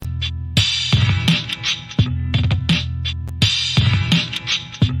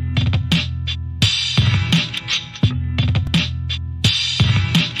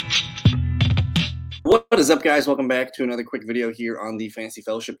up, guys? Welcome back to another quick video here on the Fantasy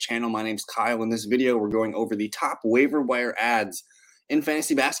Fellowship channel. My name's Kyle. In this video, we're going over the top waiver wire ads in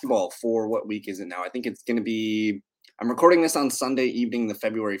fantasy basketball for what week is it now? I think it's going to be, I'm recording this on Sunday evening, the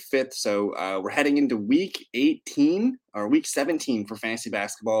February 5th. So we're heading into week 18 or week 17 for fantasy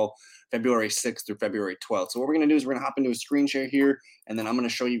basketball, February 6th through February 12th. So what we're going to do is we're going to hop into a screen share here, and then I'm going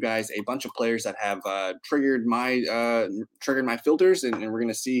to show you guys a bunch of players that have triggered my filters, and we're going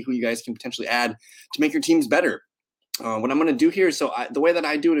to see who you guys can potentially add to make your teams better. What I'm going to do here, the way that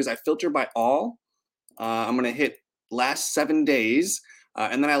I do it is I filter by all. I'm going to hit last 7 days,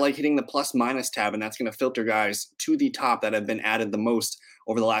 and then I like hitting the plus minus tab, and that's going to filter guys to the top that have been added the most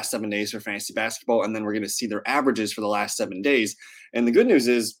over the last 7 days for fantasy basketball, and then we're going to see their averages for the last 7 days. And the good news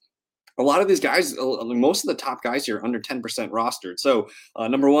is a lot of these guys, most of the top guys here are under 10% rostered. So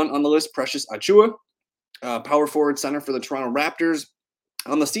number one on the list, Precious Achiuwa, power forward center for the Toronto Raptors.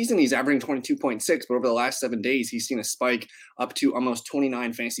 On the season, he's averaging 22.6, but over the last 7 days, he's seen a spike up to almost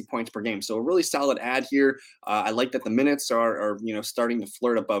 29 fantasy points per game. So a really solid ad here. I like that the minutes are starting to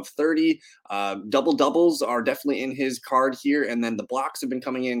flirt above 30. Double doubles are definitely in his card here, and then the blocks have been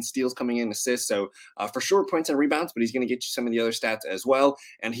coming in, steals coming in, assists. So for sure, points and rebounds, but he's going to get you some of the other stats as well.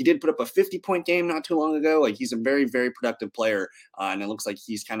 And he did put up a 50-point game not too long ago. Like, he's a very, very productive player, and it looks like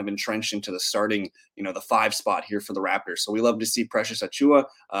he's kind of entrenched into the starting, the 5 spot here for the Raptors. So we love to see Precious Achiuwa.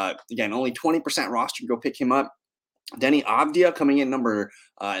 Again, only 20% rostered. Go pick him up. Deni Avdija coming in number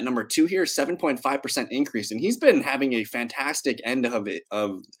 2 here, 7.5% increase, and he's been having a fantastic end of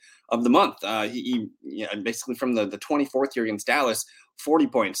the month. He basically from the 24th here against Dallas, 40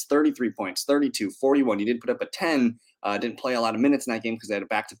 points, 33 points, 32, 41. He did put up a 10. Didn't play a lot of minutes in that game because they had a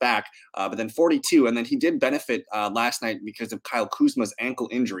back-to-back, but then 42. And then he did benefit last night because of Kyle Kuzma's ankle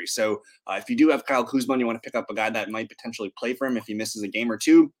injury. So if you do have Kyle Kuzma and you want to pick up a guy that might potentially play for him if he misses a game or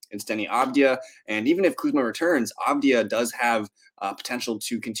two, it's Deni Avdija. And even if Kuzma returns, Avdija does have potential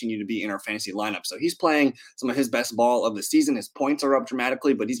to continue to be in our fantasy lineup. So he's playing some of his best ball of the season. His points are up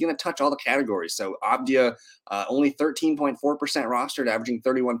dramatically, but he's going to touch all the categories. So Avdija only 13.4% rostered, averaging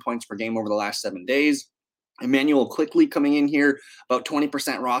 31 points per game over the last 7 days. Emmanuel Quickly coming in here, about 20%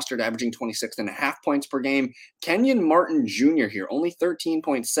 rostered, averaging 26.5 points per game. Kenyon Martin Jr. here, only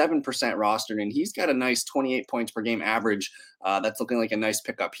 13.7% rostered, and he's got a nice 28 points per game average. That's looking like a nice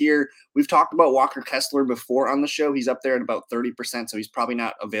pickup here. We've talked about Walker Kessler before on the show. He's up there at about 30%, so he's probably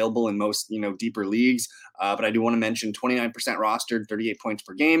not available in most, deeper leagues. But I do want to mention 29% rostered, 38 points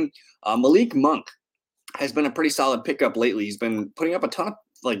per game. Malik Monk has been a pretty solid pickup lately. He's been putting up a ton of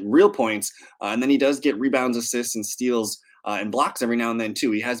real points, and then he does get rebounds, assists, and steals and blocks every now and then too.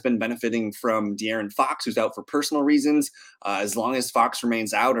 He has been benefiting from De'Aaron Fox, who's out for personal reasons. As long as Fox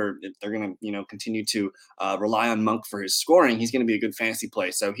remains out, or if they're going to continue to rely on Monk for his scoring, he's going to be a good fantasy play.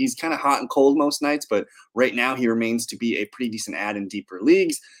 So he's kind of hot and cold most nights, but right now he remains to be a pretty decent ad in deeper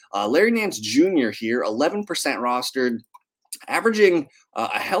leagues. Larry Nance Jr. here, 11% rostered, averaging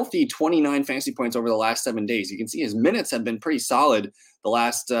a healthy 29 fantasy points over the last 7 days. You can see his minutes have been pretty solid the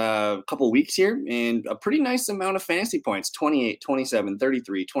last couple of weeks here, and a pretty nice amount of fantasy points, 28, 27,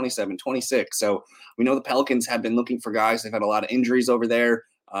 33, 27, 26. So we know the Pelicans have been looking for guys. They've had a lot of injuries over there.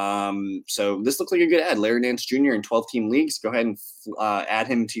 So this looks like a good ad. Larry Nance Jr. in 12-team leagues. Go ahead and add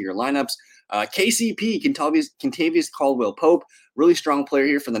him to your lineups. KCP, Kentavious Caldwell-Pope, really strong player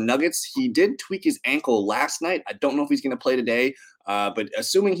here for the Nuggets. He did tweak his ankle last night. I don't know if he's going to play today, but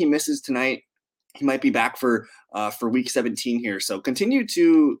assuming he misses tonight, he might be back for week 17 here. So continue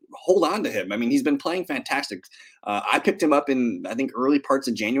to hold on to him. I mean, he's been playing fantastic. I picked him up in, I think, early parts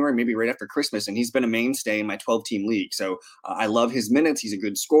of January, maybe right after Christmas, and he's been a mainstay in my 12-team league. So I love his minutes. He's a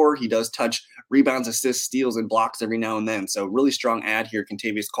good scorer. He does touch rebounds, assists, steals, and blocks every now and then. So really strong ad here,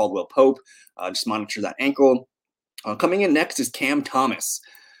 Kentavious Caldwell-Pope. Just monitor that ankle. Coming in next is Cam Thomas,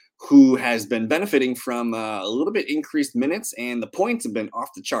 who has been benefiting from a little bit increased minutes, and the points have been off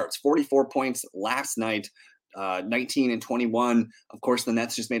the charts. 44 points last night, 19 and 21. Of course, the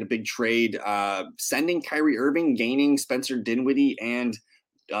Nets just made a big trade, sending Kyrie Irving, gaining Spencer Dinwiddie and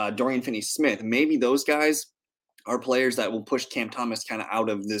Dorian Finney-Smith. Maybe those guys are players that will push Cam Thomas kind of out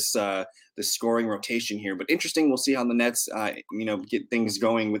of this scoring rotation here. But interesting, we'll see how the Nets get things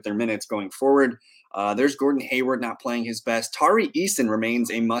going with their minutes going forward. There's Gordon Hayward not playing his best. Tari Eason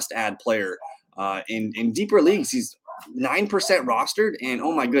remains a must-add player. In deeper leagues, he's 9% rostered, and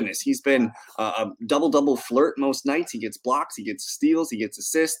oh my goodness, he's been a double-double flirt most nights. He gets blocks, he gets steals, he gets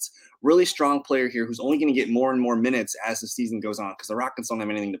assists. Really strong player here who's only going to get more and more minutes as the season goes on because the Rockets don't have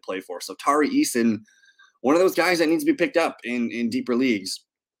anything to play for. So Tari Eason, one of those guys that needs to be picked up in deeper leagues.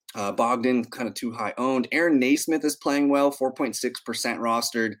 Bogdan, kind of too high owned. Aaron Naismith is playing well, 4.6%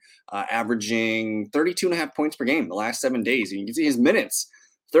 rostered, averaging 32.5 points per game the last 7 days. And you can see his minutes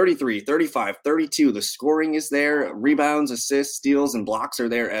 33, 35, 32. The scoring is there. Rebounds, assists, steals, and blocks are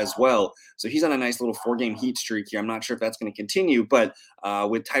there as well. So he's on a nice little 4-game heat streak here. I'm not sure if that's going to continue, but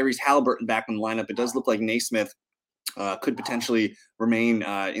with Tyrese Halliburton back in the lineup, it does look like Naismith could potentially remain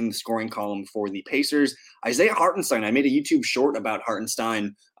in the scoring column for the Pacers. Isaiah Hartenstein, I made a YouTube short about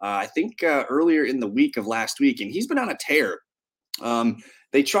Hartenstein, I think earlier in the week of last week, and he's been on a tear.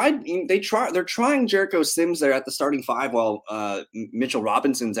 They're trying Jericho Sims there at the starting 5 while Mitchell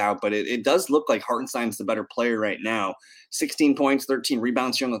Robinson's out, but it does look like Hartenstein's the better player right now. 16 points, 13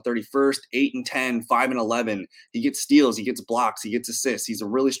 rebounds here on the 31st, 8 and 10, 5 and 11. He gets steals, he gets blocks, he gets assists. He's a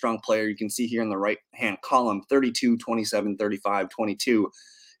really strong player. You can see here in the right-hand column, 32, 27, 35, 22.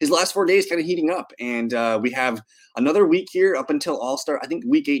 His last 4 days kind of heating up, and we have another week here up until All-Star. I think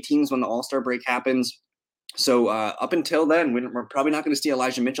week 18 is when the All-Star break happens. So up until then, we're probably not going to see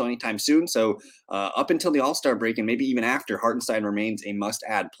Elijah Mitchell anytime soon. So up until the All-Star break and maybe even after, Hartenstein remains a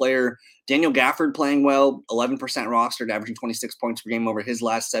must-add player. Daniel Gafford playing well, 11% rostered, averaging 26 points per game over his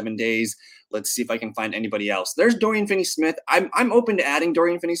last 7 days. Let's see if I can find anybody else. There's Dorian Finney-Smith. I'm open to adding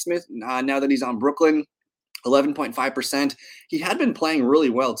Dorian Finney-Smith now that he's on Brooklyn. 11.5%. He had been playing really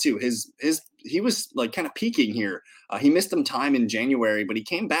well too. He was like kind of peaking here. He missed some time in January, but he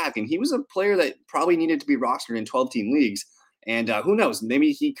came back, and he was a player that probably needed to be rostered in 12-team leagues. And who knows,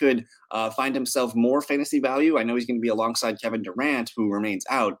 maybe he could find himself more fantasy value. I know he's going to be alongside Kevin Durant, who remains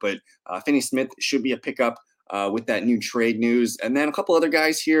out, but Finney-Smith should be a pickup with that new trade news. And then a couple other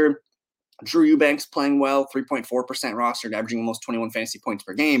guys here. Drew Eubanks playing well, 3.4% rostered, averaging almost 21 fantasy points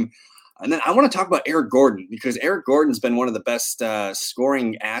per game. And then I want to talk about Eric Gordon, because Eric Gordon's been one of the best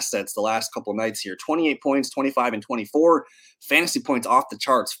scoring assets the last couple of nights here. 28 points, 25 and 24. Fantasy points off the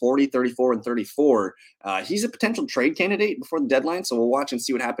charts, 40, 34, and 34. He's a potential trade candidate before the deadline, so we'll watch and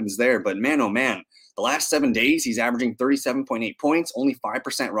see what happens there. But man, oh man, the last 7 days, he's averaging 37.8 points, only 5%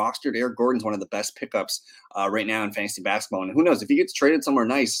 rostered. Eric Gordon's one of the best pickups right now in fantasy basketball. And who knows, if he gets traded somewhere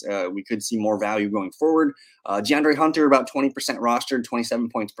nice, we could see more value going forward. DeAndre Hunter, about 20% rostered, 27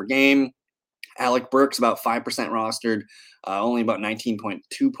 points per game. Alec Burks, about 5% rostered, only about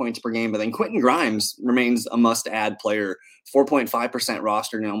 19.2 points per game. But then Quentin Grimes remains a must-add player, 4.5%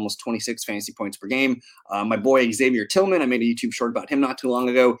 rostered and almost 26 fantasy points per game. My boy Xavier Tillman, I made a YouTube short about him not too long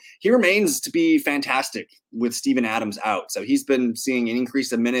ago. He remains to be fantastic with Steven Adams out. So he's been seeing an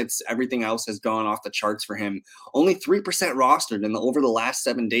increase of minutes. Everything else has gone off the charts for him. Only 3% rostered, and over the last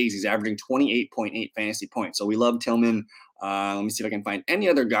 7 days, he's averaging 28.8 fantasy points. So we love Tillman. Let me see if I can find any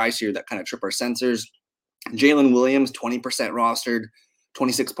other guys here that kind of trip our sensors. Jalen Williams, 20% rostered,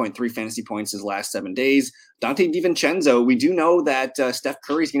 26.3 fantasy points his last 7 days. Dante DiVincenzo, we do know that Steph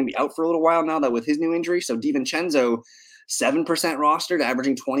Curry is going to be out for a little while now that with his new injury. So DiVincenzo, 7% rostered,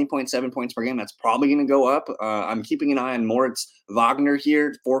 averaging 20.7 points per game. That's probably going to go up. I'm keeping an eye on Moritz Wagner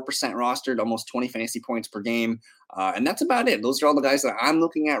here, 4% rostered, almost 20 fantasy points per game. And that's about it. Those are all the guys that I'm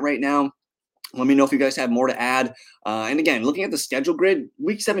looking at right now. Let me know if you guys have more to add. And again, looking at the schedule grid,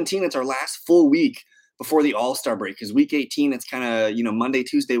 week 17, it's our last full week before the All-Star break, because week 18, it's kind of, Monday,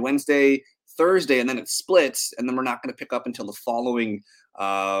 Tuesday, Wednesday, Thursday, and then it splits, and then we're not going to pick up until the following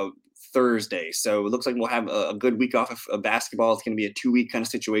Thursday. So it looks like we'll have a good week off of basketball. It's going to be a 2-week kind of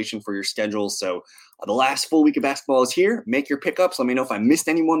situation for your schedule. So the last full week of basketball is here. Make your pickups. Let me know if I missed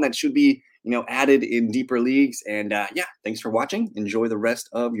anyone that should be, added in deeper leagues. And yeah, thanks for watching. Enjoy the rest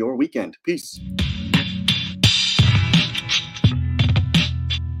of your weekend. Peace.